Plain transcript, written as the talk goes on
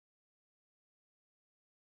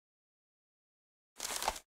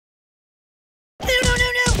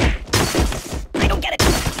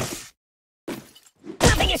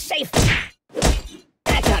safe.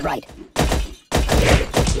 That's not right.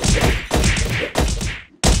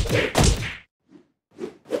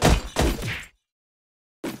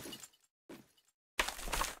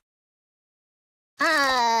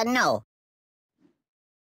 No.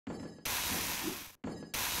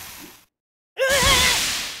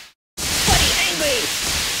 Buddy, angry!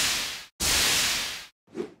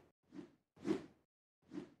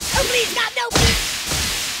 Oh, please, God, no, please!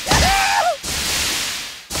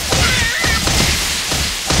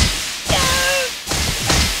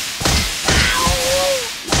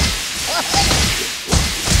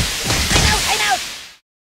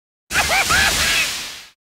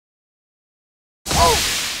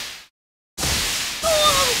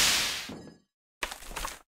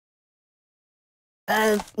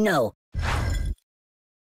 I'm out! No.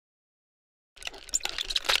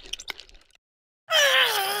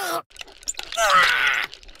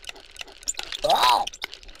 Oh!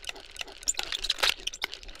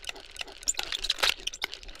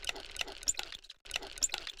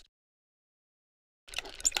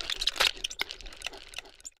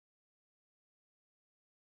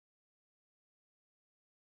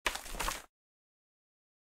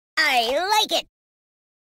 I like it!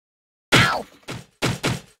 Ow!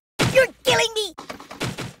 You're killing me!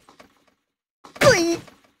 Die!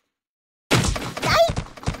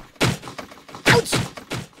 Ouch!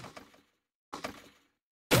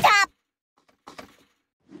 Stop!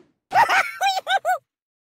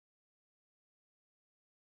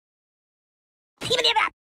 Even if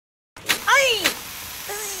that!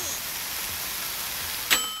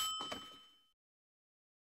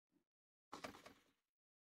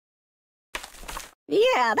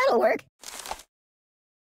 Yeah, that'll work.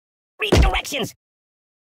 Read the directions!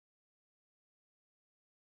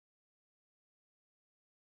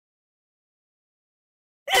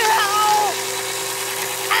 No!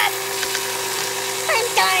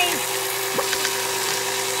 I'm dying!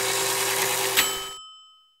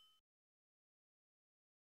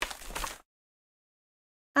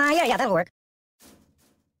 Yeah, that'll work.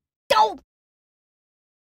 Go!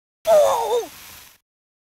 Oh!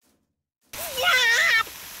 Yeah!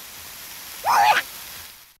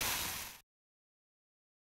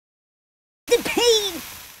 The pain!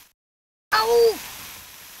 Oh!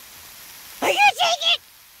 Are you taking it?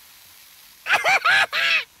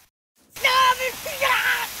 Stop it!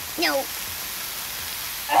 No.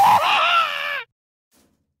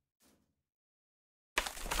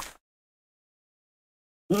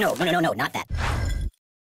 No, not that.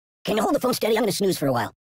 Can you hold the phone steady? I'm gonna snooze for a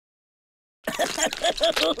while. Ow!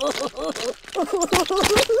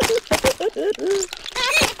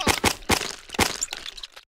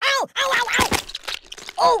 Ow, ow, ow!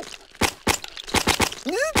 Oh!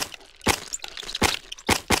 You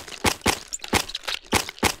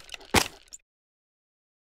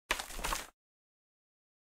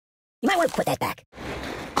might want to put that back.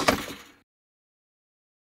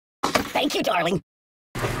 Thank you, darling.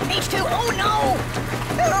 H2, oh no!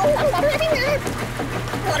 No, water everywhere!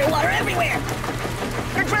 Water everywhere!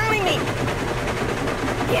 You're drowning me!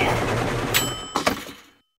 Yeah.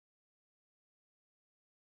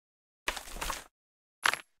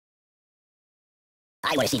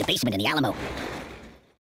 I want to see the basement in the Alamo.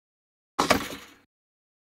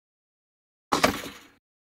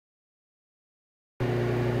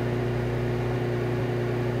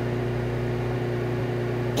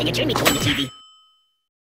 Can you turn me toward the TV?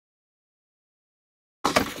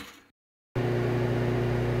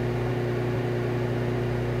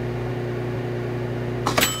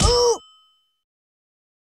 Ooh!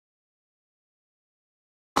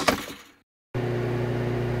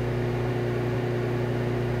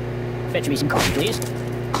 Fetch me some coffee, please.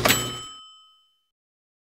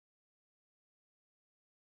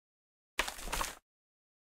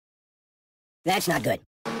 That's not good.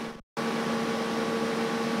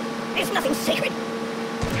 There's nothing sacred.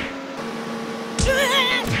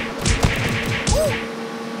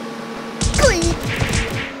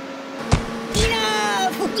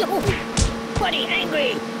 Enough! Buddy,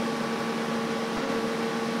 angry!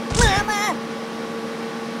 Mama!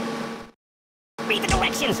 Read the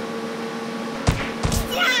directions!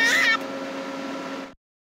 Stop!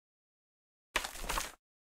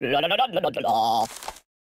 La la la la la la la.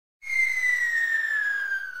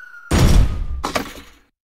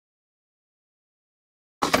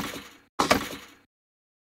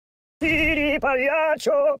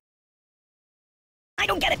 Pagliaccio! I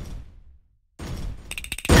don't get it!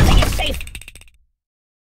 Nothing is safe!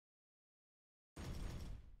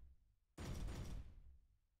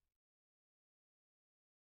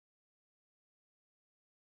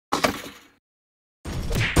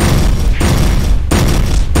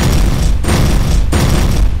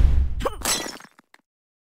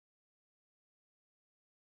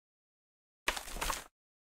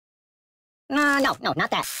 No, not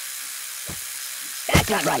that. That's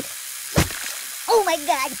not right. Oh my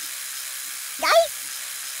god! Guys?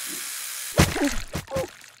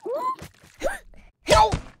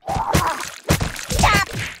 No! Stop!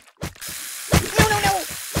 No!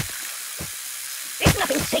 It's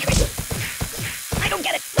nothing sacred. I don't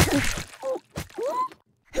get it.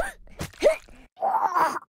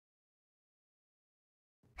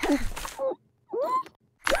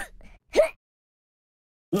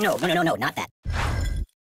 No, not that.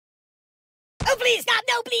 Oh, please, stop!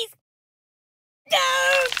 No, please! No!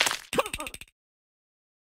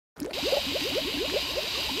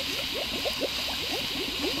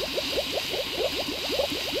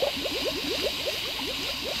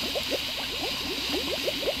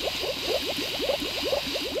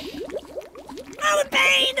 Oh, the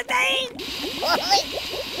pain! The pain! No!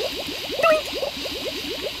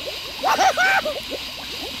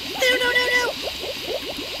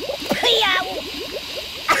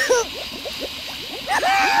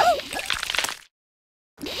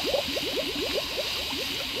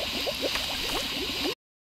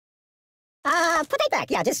 Put it back.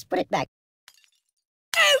 Yeah, just put it back.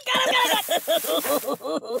 Oh, God!